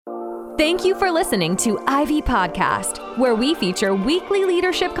Thank you for listening to Ivy Podcast, where we feature weekly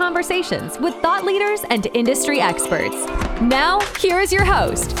leadership conversations with thought leaders and industry experts. Now, here is your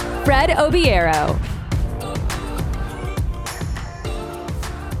host, Fred Obiero.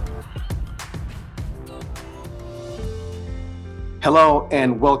 Hello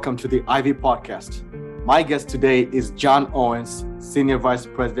and welcome to the Ivy Podcast. My guest today is John Owens, Senior Vice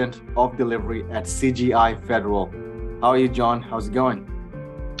President of Delivery at CGI Federal. How are you, John? How's it going?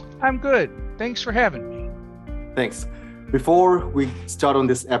 I'm good. Thanks for having me. Thanks. Before we start on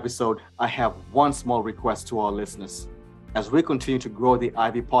this episode, I have one small request to our listeners. As we continue to grow the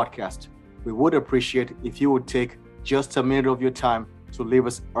Ivy Podcast, we would appreciate if you would take just a minute of your time to leave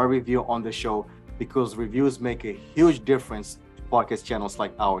us a review on the show, because reviews make a huge difference to podcast channels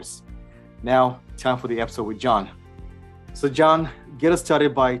like ours. Now, time for the episode with John. So John, get us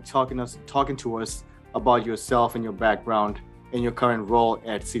started by talking to us about yourself and your background and your current role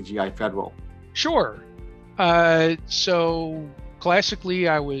at CGI Federal. Sure. So classically,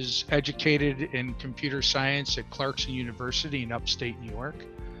 I was educated in computer science at Clarkson University in upstate New York.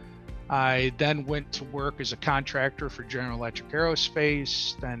 I then went to work as a contractor for General Electric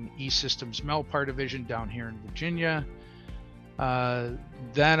Aerospace, then E-Systems Melpar Division down here in Virginia.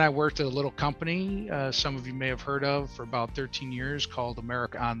 Then I worked at a little company, some of you may have heard of, for about 13 years called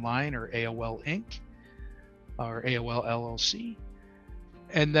America Online, or AOL Inc., or AOL LLC.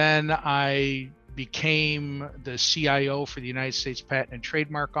 And then I became the CIO for the United States Patent and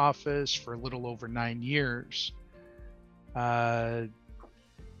Trademark Office for a little over 9 years. While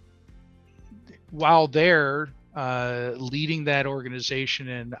there, leading that organization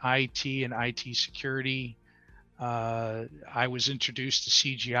in IT and IT security, I was introduced to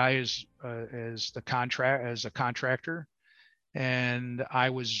CGI as a contractor, and I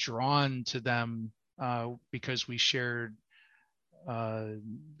was drawn to them because we shared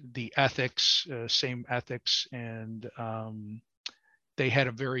the ethics, same ethics, and they had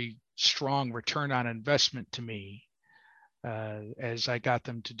a very strong return on investment to me as I got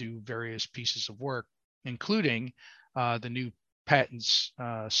them to do various pieces of work, including the new patents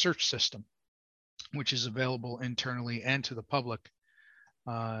search system, which is available internally and to the public.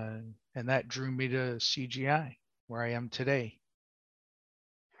 And that drew me to CGI, where I am today.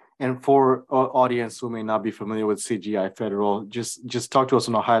 And for our audience who may not be familiar with CGI Federal, just talk to us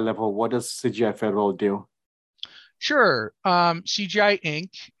on a high level. What does CGI Federal do? Sure. CGI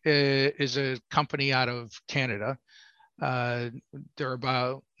Inc. is a company out of Canada. There are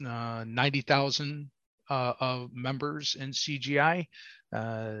about 90,000 members in CGI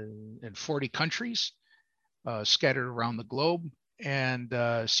in 40 countries scattered around the globe. And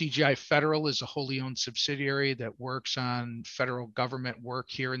CGI Federal is a wholly owned subsidiary that works on federal government work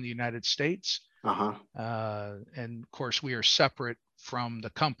here in the United States. And of course, we are separate from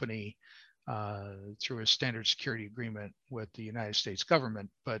the company through a standard security agreement with the United States government.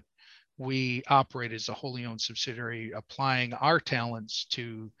 But we operate as a wholly owned subsidiary, applying our talents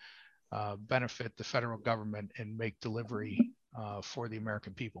to benefit the federal government and make delivery for the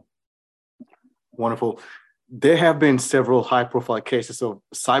American people. Wonderful. There have been several high-profile cases of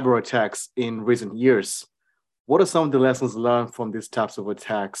cyber attacks in recent years. What are some of the lessons learned from these types of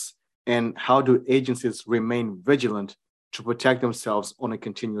attacks, and how do agencies remain vigilant to protect themselves on a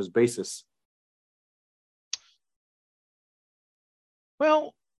continuous basis?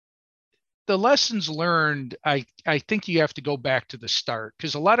 Well, the lessons learned, I think you have to go back to the start,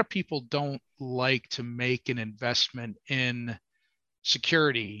 because a lot of people don't like to make an investment in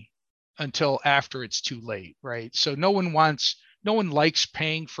security until after it's too late, right? So no one likes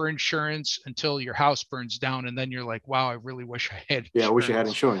paying for insurance until your house burns down, and then you're like, wow, I really wish I had insurance. Yeah, I wish I had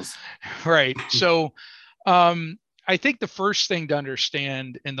insurance. Right. So I think the first thing to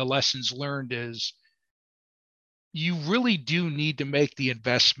understand in the lessons learned is you really do need to make the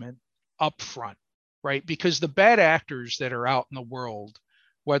investment up front, right? Because the bad actors that are out in the world,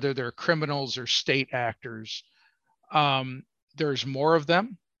 whether they're criminals or state actors, there's more of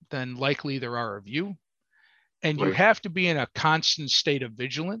them than likely there are of you. And you have to be in a constant state of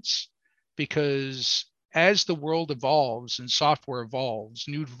vigilance, because as the world evolves and software evolves,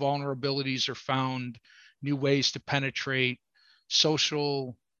 new vulnerabilities are found, new ways to penetrate,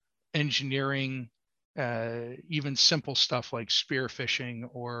 social engineering, even simple stuff like spear phishing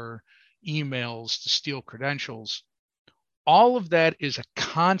or emails to steal credentials. All of that is a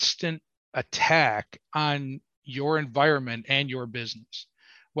constant attack on your environment and your business.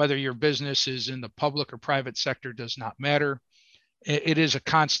 Whether your business is in the public or private sector does not matter. It is a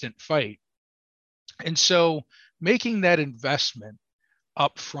constant fight. And so making that investment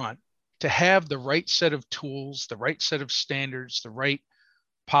up front to have the right set of tools, the right set of standards, the right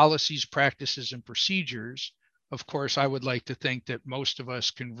policies, practices, and procedures. Of course, I would like to think that most of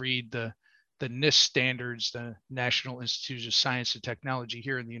us can read the NIST standards, the National Institutes of Science and Technology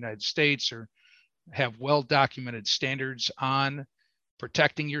here in the United States, or have well-documented standards on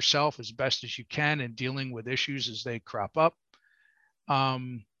protecting yourself as best as you can and dealing with issues as they crop up.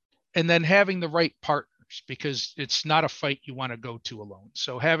 And then having the right partners, because it's not a fight you want to go to alone.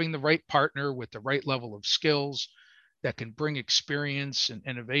 So having the right partner with the right level of skills that can bring experience and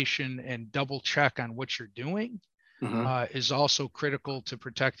innovation and double check on what you're doing is also critical to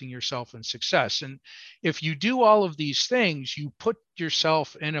protecting yourself and success. And if you do all of these things, you put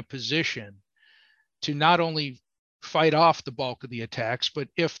yourself in a position to not only fight off the bulk of the attacks, but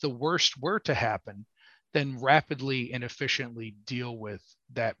if the worst were to happen, then rapidly and efficiently deal with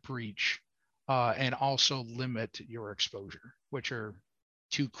that breach and also limit your exposure, which are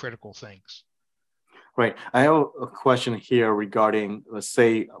two critical things. Right. I have a question here regarding, let's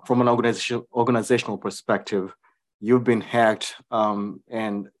say, from an organizational perspective, you've been hacked,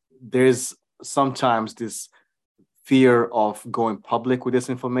 and there's sometimes this fear of going public with this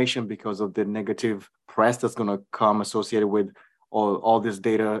information because of the negative press that's going to come associated with all this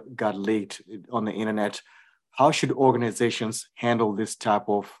data got leaked on the internet. How should organizations handle this type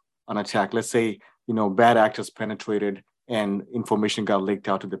of an attack? Let's say, bad actors penetrated and information got leaked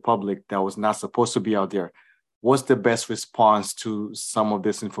out to the public that was not supposed to be out there. What's the best response to some of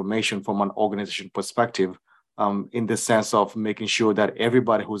this information from an organization perspective, in the sense of making sure that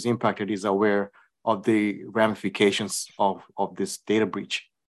everybody who's impacted is aware of the ramifications of this data breach?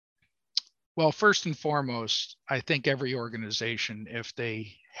 Well, first and foremost, I think every organization, if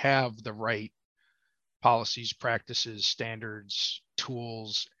they have the right policies, practices, standards,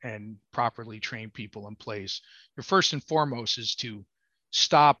 tools, and properly trained people in place, your first and foremost is to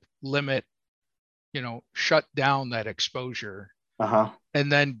stop, limit, shut down that exposure,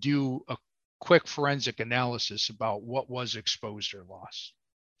 and then do a quick forensic analysis about what was exposed or lost.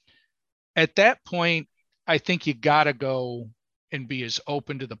 At that point, I think you got to go and be as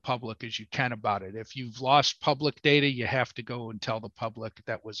open to the public as you can about it. If you've lost public data, you have to go and tell the public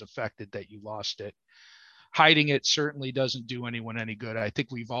that was affected that you lost it. Hiding it certainly doesn't do anyone any good. I think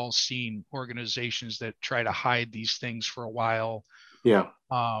we've all seen organizations that try to hide these things for a while. Yeah.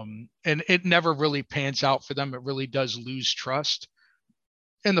 And it never really pans out for them. It really does lose trust.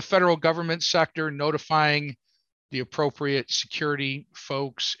 In the federal government sector, notifying the appropriate security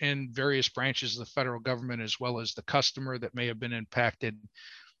folks in various branches of the federal government, as well as the customer that may have been impacted.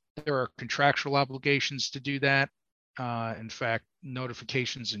 There are contractual obligations to do that. In fact,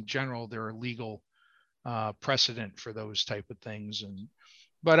 notifications in general, there are legal precedent for those type of things.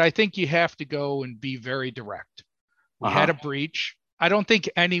 But I think you have to go and be very direct. We had a breach. I don't think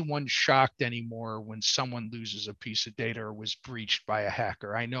anyone's shocked anymore when someone loses a piece of data or was breached by a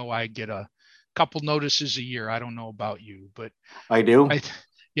hacker. I know I get a couple notices a year. I don't know about you, but I do.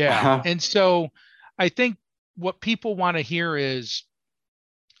 Yeah. And so I think what people want to hear is,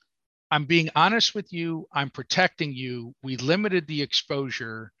 I'm being honest with you. I'm protecting you. We limited the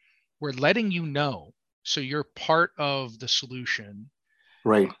exposure. We're letting you know. So you're part of the solution.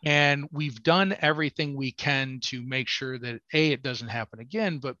 Right. And we've done everything we can to make sure that A, it doesn't happen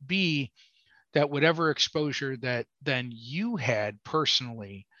again, but B, that whatever exposure that then you had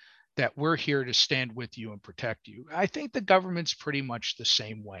personally, that we're here to stand with you and protect you. I think the government's pretty much the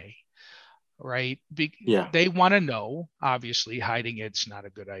same way, right? They want to know, obviously, hiding it's not a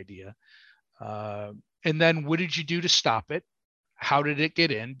good idea. And then what did you do to stop it? How did it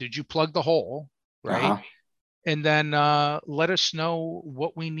get in? Did you plug the hole, right? And then let us know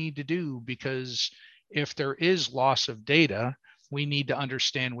what we need to do, because if there is loss of data, we need to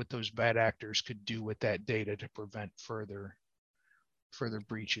understand what those bad actors could do with that data to prevent further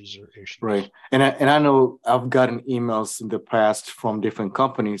breaches or issues. Right. And I know I've gotten emails in the past from different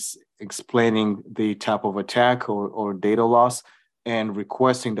companies explaining the type of attack or data loss and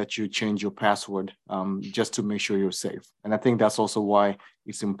requesting that you change your password just to make sure you're safe. And I think that's also why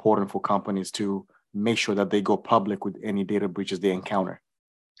it's important for companies to make sure that they go public with any data breaches they encounter.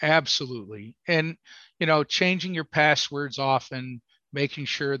 Absolutely. And, changing your passwords often, making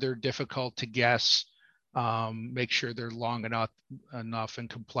sure they're difficult to guess, make sure they're long enough and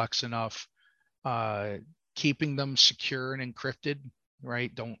complex enough, keeping them secure and encrypted,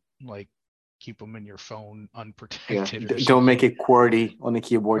 right? Don't keep them in your phone unprotected. Yeah. Don't make it QWERTY on the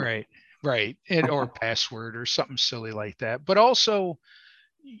keyboard. Right. Or password or something silly like that. But also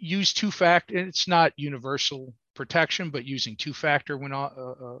use two-factor. It's not universal protection, but using two-factor when,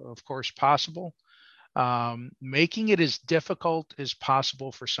 of course, possible. Making it as difficult as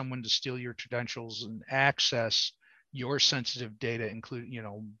possible for someone to steal your credentials and access your sensitive data, including,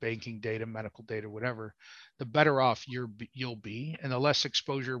 banking data, medical data, whatever, the better off you'll be, and the less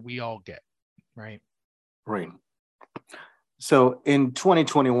exposure we all get, right? Right. So in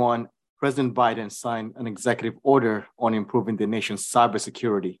 2021, President Biden signed an executive order on improving the nation's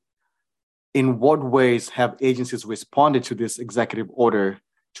cybersecurity. In what ways have agencies responded to this executive order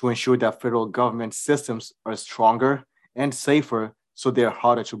to ensure that federal government systems are stronger and safer so they're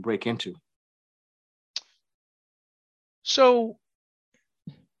harder to break into? So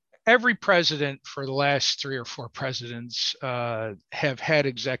every president for the last 3 or 4 presidents have had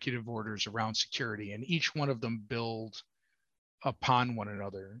executive orders around security, and each one of them build upon one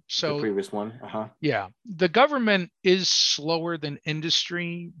another. So the previous one, yeah, the government is slower than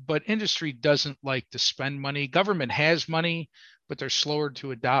industry, but industry doesn't like to spend money. Government has money, but they're slower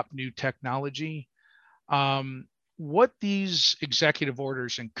to adopt new technology. What these executive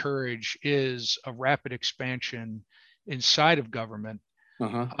orders encourage is a rapid expansion inside of government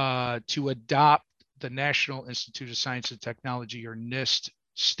to adopt the National Institute of Science and Technology, or NIST,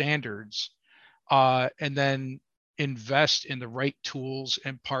 standards, and then invest in the right tools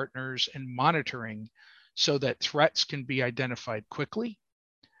and partners and monitoring so that threats can be identified quickly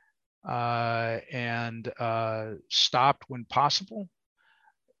and stopped when possible,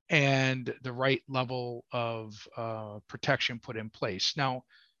 and the right level of protection put in place. Now,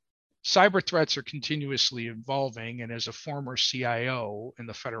 cyber threats are continuously evolving, and as a former CIO in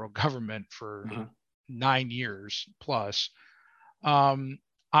the federal government for 9 years plus,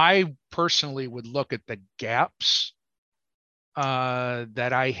 I personally would look at the gaps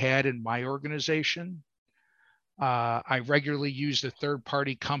that I had in my organization. I regularly used a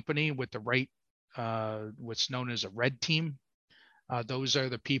third-party company with the right, what's known as a red team. Those are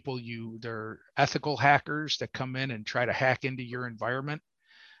the people they're ethical hackers that come in and try to hack into your environment.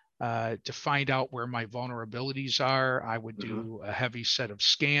 To find out where my vulnerabilities are, I would do a heavy set of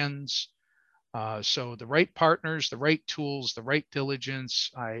scans. So the right partners, the right tools, the right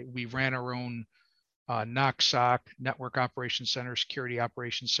diligence. We ran our own NOC/SOC, Network Operations Center, Security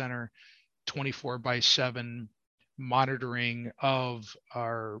Operations Center, 24/7 monitoring of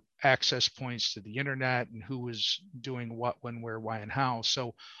our access points to the internet and who was doing what, when, where, why, and how.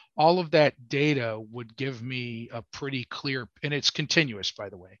 So all of that data would give me a pretty clear, and it's continuous, by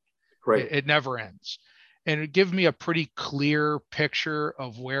the way. Right. It never ends. And it give me a pretty clear picture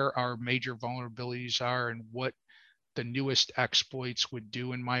of where our major vulnerabilities are and what the newest exploits would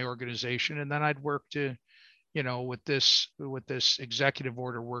do in my organization. And then I'd work to, what this executive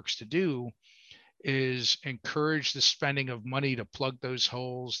order works to do is encourage the spending of money to plug those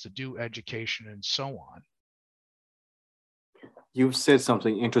holes, to do education, and so on. You've said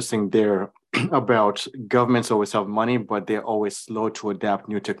something interesting there about governments always have money, but they're always slow to adapt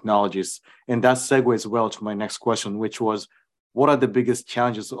new technologies. And that segues well to my next question, which was, what are the biggest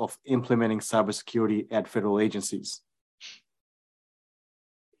challenges of implementing cybersecurity at federal agencies?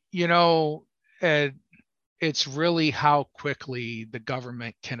 It's really how quickly the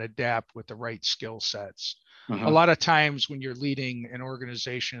government can adapt with the right skill sets. A lot of times when you're leading an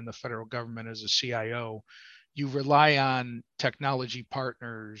organization in the federal government as a CIO, you rely on technology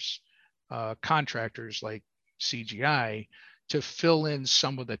partners, contractors like CGI, to fill in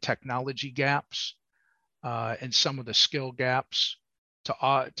some of the technology gaps and some of the skill gaps, to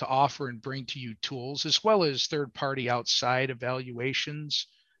offer and bring to you tools, as well as third-party outside evaluations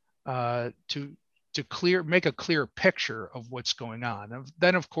to make a clear picture of what's going on. And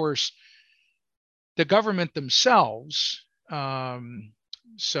then, of course, the government themselves.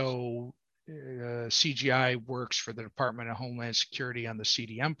 CGI works for the Department of Homeland Security on the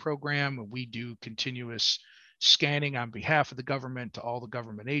CDM program, and we do continuous scanning on behalf of the government to all the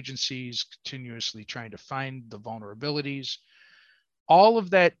government agencies, continuously trying to find the vulnerabilities. All of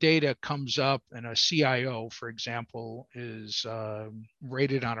that data comes up, and a CIO, for example, is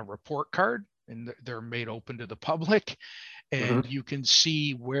rated on a report card, and they're made open to the public. And you can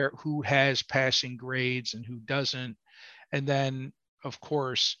see who has passing grades and who doesn't. And then, of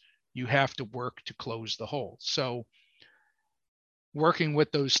course, you have to work to close the hole. So working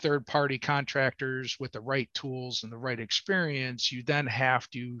with those third-party contractors with the right tools and the right experience, you then have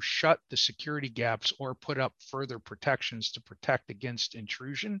to shut the security gaps or put up further protections to protect against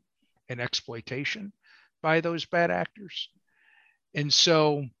intrusion and exploitation by those bad actors. And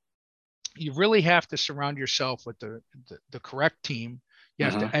so you really have to surround yourself with the correct team. You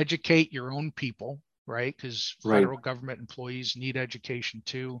have to educate your own people, right? Because federal government employees need education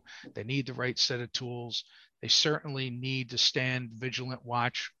too. They need the right set of tools. They certainly need to stand vigilant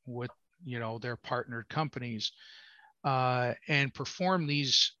watch with, their partnered companies and perform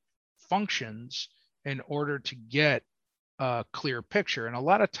these functions in order to get a clear picture. And a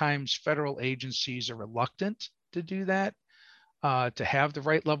lot of times federal agencies are reluctant to do that, to have the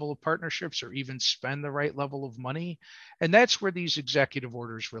right level of partnerships or even spend the right level of money. And that's where these executive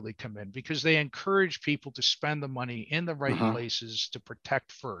orders really come in, because they encourage people to spend the money in the right places to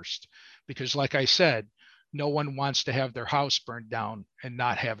protect first. Because like I said, no one wants to have their house burned down and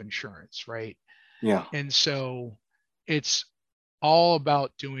not have insurance, right? Yeah. And so it's all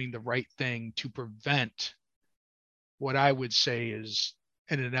about doing the right thing to prevent what I would say is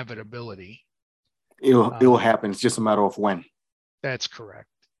an inevitability. It will happen. It's just a matter of when. That's correct.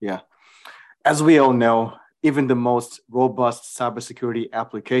 Yeah. As we all know, even the most robust cybersecurity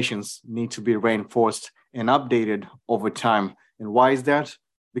applications need to be reinforced and updated over time. And why is that?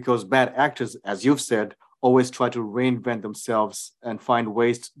 Because bad actors, as you've said, always try to reinvent themselves and find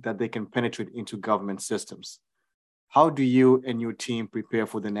ways that they can penetrate into government systems. How do you and your team prepare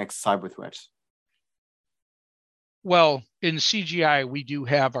for the next cyber threat? Well, in CGI, we do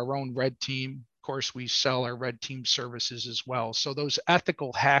have our own red team. Of course, we sell our red team services as well. So those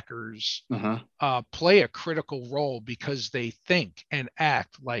ethical hackers play a critical role because they think and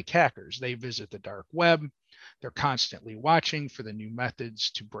act like hackers. They visit the dark web. They're constantly watching for the new methods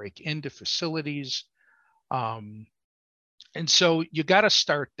to break into facilities. And so you got to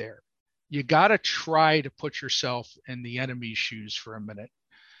start there. You got to try to put yourself in the enemy's shoes for a minute.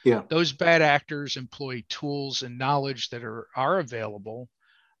 Yeah. Those bad actors employ tools and knowledge that are available,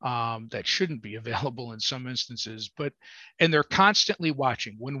 that shouldn't be available in some instances, and they're constantly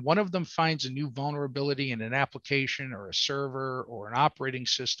watching. When one of them finds a new vulnerability in an application or a server or an operating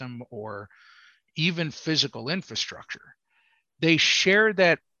system or even physical infrastructure, they share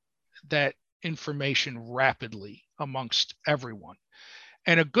that information rapidly amongst everyone.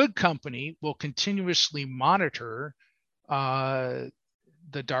 And a good company will continuously monitor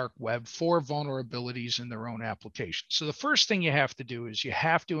the dark web for vulnerabilities in their own application. So the first thing you have to do is you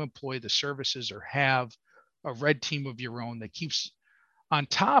have to employ the services or have a red team of your own that keeps on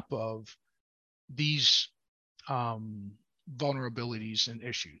top of these vulnerabilities and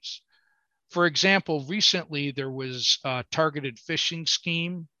issues. For example, recently there was a targeted phishing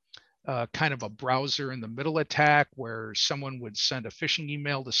scheme, kind of a browser in the middle attack where someone would send a phishing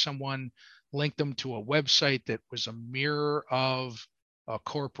email to someone, link them to a website that was a mirror of a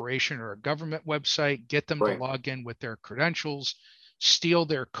corporation or a government website, get them to log in with their credentials, steal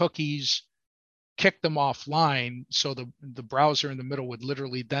their cookies, kick them offline. So the browser in the middle would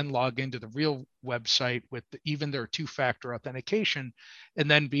literally then log into the real website with even their two-factor authentication, and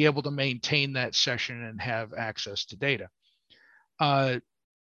then be able to maintain that session and have access to data.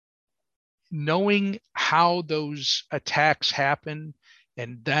 Knowing how those attacks happen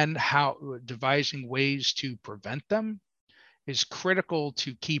and then how devising ways to prevent them is critical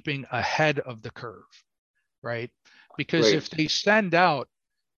to keeping ahead of the curve, right? Because if they send out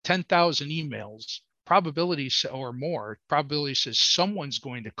 10,000 emails, probabilities or more, probability says someone's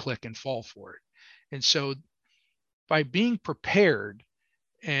going to click and fall for it. And so by being prepared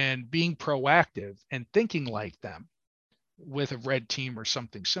and being proactive and thinking like them with a red team or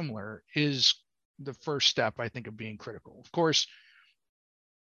something similar is the first step, I think, of being critical. Of course,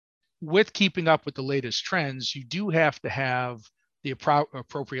 with keeping up with the latest trends, you do have to have the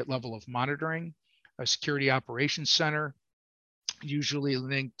appropriate level of monitoring, a security operations center, usually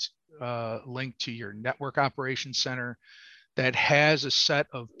linked to your network operations center that has a set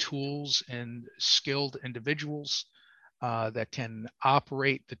of tools and skilled individuals that can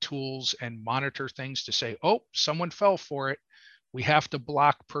operate the tools and monitor things to say, oh, someone fell for it. We have to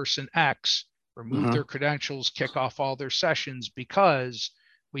block person X, remove their credentials, kick off all their sessions, because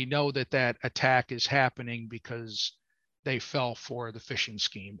we know that attack is happening because they fell for the phishing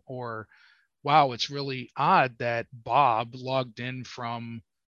scheme. Or, wow, it's really odd that Bob logged in from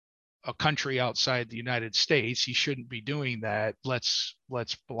a country outside the United States. He shouldn't be doing that. Let's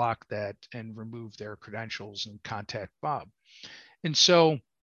block that and remove their credentials and contact Bob. And so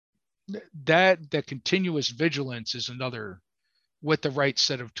that continuous vigilance is another, with the right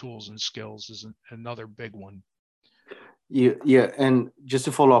set of tools and skills, is another big one. Yeah, and just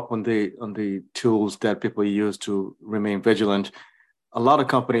to follow up on the tools that people use to remain vigilant, a lot of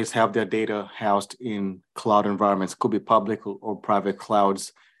companies have their data housed in cloud environments, could be public or private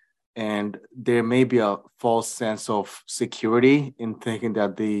clouds, and there may be a false sense of security in thinking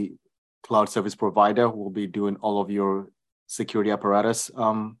that the cloud service provider will be doing all of your security apparatus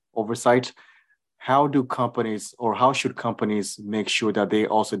oversight. How do companies, or how should companies make sure that they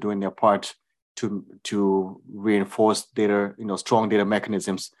also doing their part to reinforce data, strong data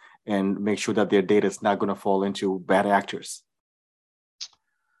mechanisms, and make sure that their data is not going to fall into bad actors?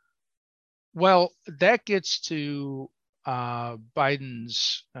 Well, that gets to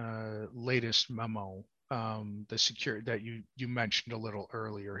Biden's latest memo, the secure that you mentioned a little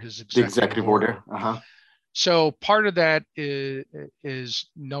earlier, his The executive executive order. order. So part of that is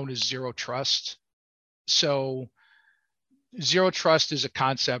known as zero trust. So zero trust is a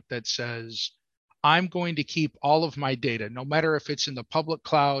concept that says I'm going to keep all of my data, no matter if it's in the public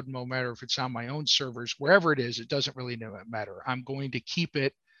cloud, no matter if it's on my own servers, wherever it is, it doesn't really matter. I'm going to keep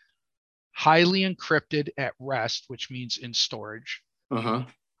it highly encrypted at rest, which means in storage,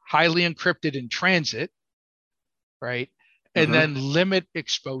 highly encrypted in transit, right? And then limit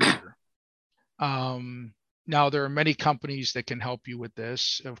exposure. Now, there are many companies that can help you with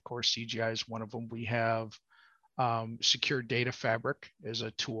this. Of course, CGI is one of them. We have Secure Data Fabric as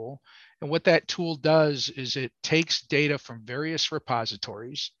a tool. And what that tool does is it takes data from various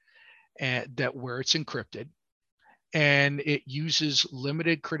repositories that where it's encrypted, and it uses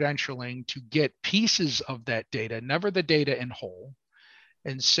limited credentialing to get pieces of that data, never the data in whole,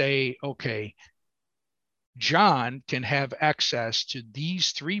 and say, okay, John can have access to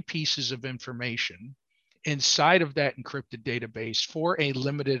these 3 pieces of information inside of that encrypted database for a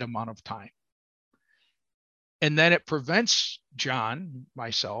limited amount of time. And then it prevents John,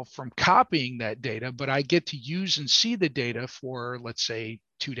 myself, from copying that data, but I get to use and see the data for, let's say,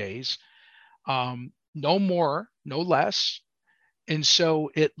 2 days. No more, no less. And so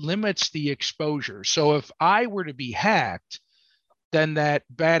it limits the exposure. So if I were to be hacked, then that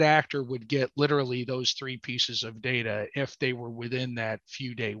bad actor would get literally those 3 pieces of data if they were within that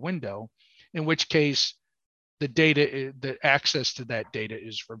few day window, in which case the access to that data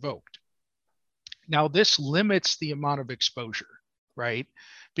is revoked. Now, this limits the amount of exposure, right?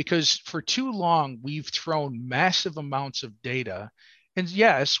 Because for too long, we've thrown massive amounts of data. And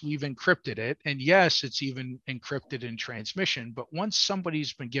yes, we've encrypted it. And yes, it's even encrypted in transmission. But once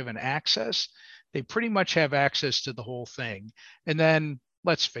somebody's been given access, they pretty much have access to the whole thing. And then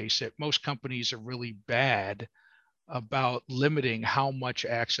let's face it, most companies are really bad about limiting how much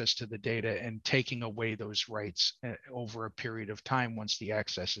access to the data and taking away those rights over a period of time once the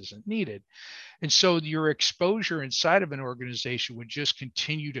access isn't needed. And so your exposure inside of an organization would just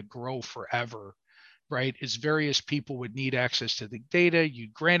continue to grow forever, right? As various people would need access to the data,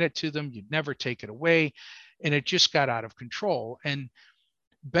 you'd grant it to them, you'd never take it away, and it just got out of control. And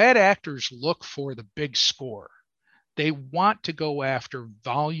bad actors look for the big score. They want to go after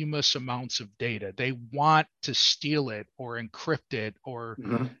voluminous amounts of data. They want to steal it or encrypt it or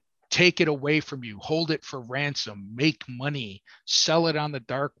take it away from you, hold it for ransom, make money, sell it on the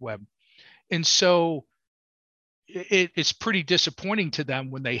dark web. And so it's pretty disappointing to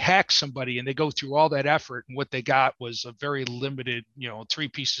them when they hack somebody and they go through all that effort and what they got was a very limited, 3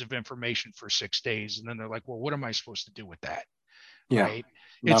 pieces of information for 6 days. And then they're like, well, what am I supposed to do with that? Yeah, right?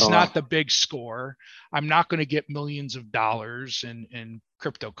 It's not the big score. I'm not going to get millions of dollars in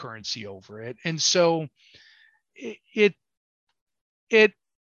cryptocurrency over it. And so the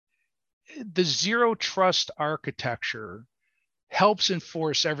zero trust architecture helps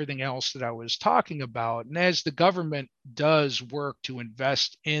enforce everything else that I was talking about. And as the government does work to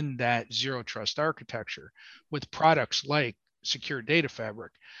invest in that zero trust architecture with products like Secure Data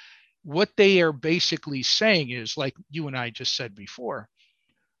Fabric, what they are basically saying is, like you and I just said before,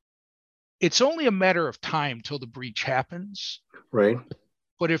 it's only a matter of time till the breach happens. Right.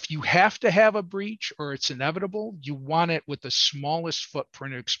 But if you have to have a breach or it's inevitable, you want it with the smallest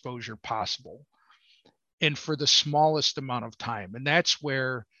footprint exposure possible and for the smallest amount of time. And that's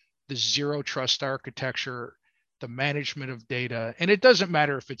where the zero trust architecture, the management of data, and it doesn't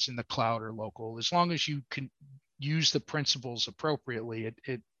matter if it's in the cloud or local, as long as you can use the principles appropriately,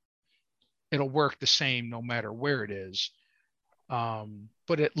 it'll work the same no matter where it is.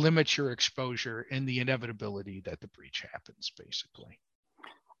 But it limits your exposure and the inevitability that the breach happens, basically.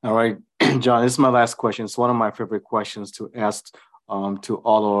 All right, John, this is my last question. It's one of my favorite questions to ask to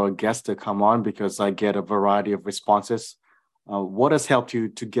all our guests to come on because I get a variety of responses. What has helped you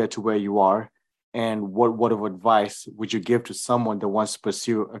to get to where you are? And what of advice would you give to someone that wants to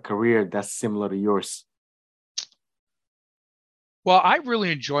pursue a career that's similar to yours? Well, I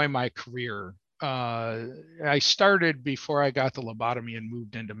really enjoy my career. I started before I got the lobotomy and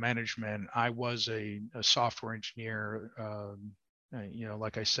moved into management. I was a software engineer.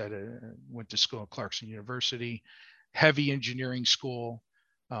 Like I said, went to school at Clarkson University, heavy engineering school,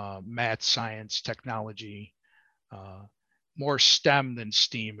 math, science, technology, more STEM than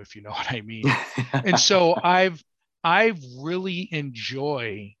STEAM, if you know what I mean. And so I've really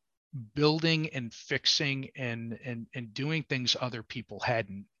enjoy building and fixing and doing things other people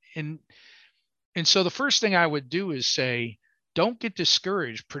hadn't. And so the first thing I would do is say, don't get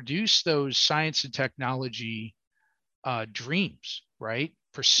discouraged. Produce those science and technology dreams, right?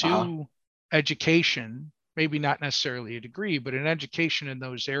 Pursue education, maybe not necessarily a degree, but an education in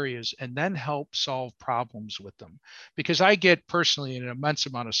those areas, and then help solve problems with them. Because I get personally an immense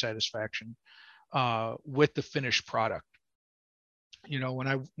amount of satisfaction with the finished product.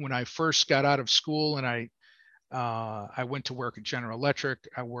 When I first got out of school and I went to work at General Electric,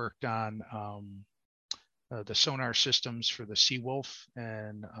 I worked on the sonar systems for the Seawolf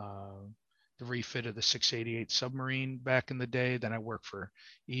and the refit of the 688 submarine back in the day. Then I worked for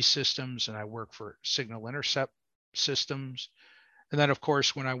E-Systems, and I worked for signal intercept systems. And then, of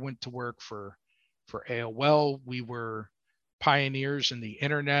course, when I went to work for AOL, we were pioneers in the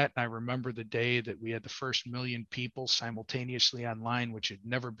internet. I remember the day that we had the first 1 million people simultaneously online, which had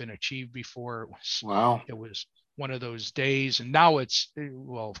never been achieved before. It was one of those days. And now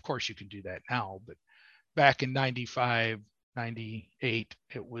well, of course you can do that now, but back in 95, 98,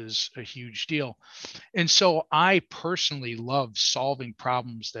 it was a huge deal. And so I personally love solving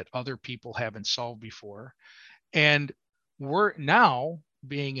problems that other people haven't solved before. And we're now,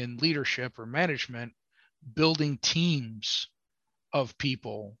 being in leadership or management, building teams of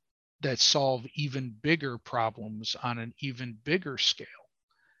people that solve even bigger problems on an even bigger scale.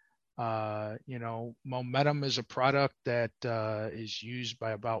 Momentum is a product that is used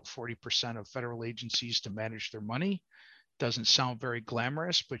by about 40% of federal agencies to manage their money. Doesn't sound very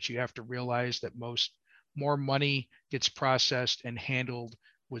glamorous, but you have to realize that more money gets processed and handled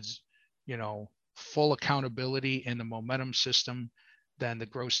with, full accountability in the momentum system than the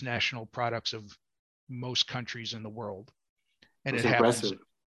gross national products of most countries in the world. And it happens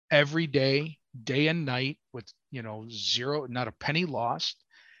every day, day and night, with, zero, not a penny lost.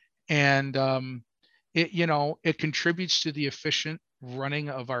 And it contributes to the efficient running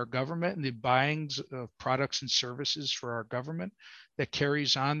of our government and the buying of products and services for our government that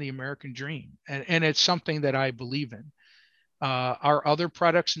carries on the American dream. And it's something that I believe in. Our other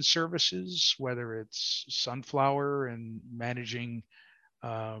products and services, whether it's Sunflower and managing,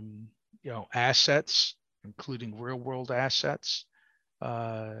 assets, including real world assets,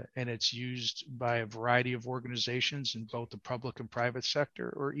 and it's used by a variety of organizations in both the public and private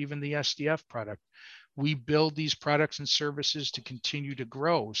sector, or even the SDF product. We build these products and services to continue to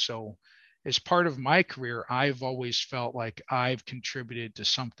grow. So as part of my career, I've always felt like I've contributed to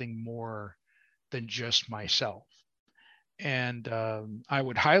something more than just myself. And I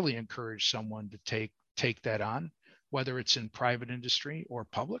would highly encourage someone to take that on, whether it's in private industry or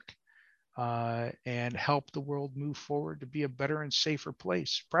public, and help the world move forward to be a better and safer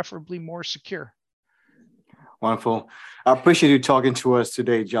place, preferably more secure. Wonderful. I appreciate you talking to us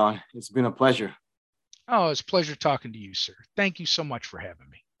today, John. It's been a pleasure. Oh, it's a pleasure talking to you, sir. Thank you so much for having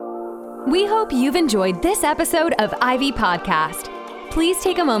me. We hope you've enjoyed this episode of Ivy Podcast. Please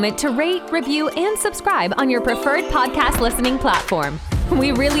take a moment to rate, review, and subscribe on your preferred podcast listening platform.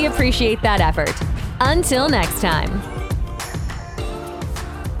 We really appreciate that effort. Until next time.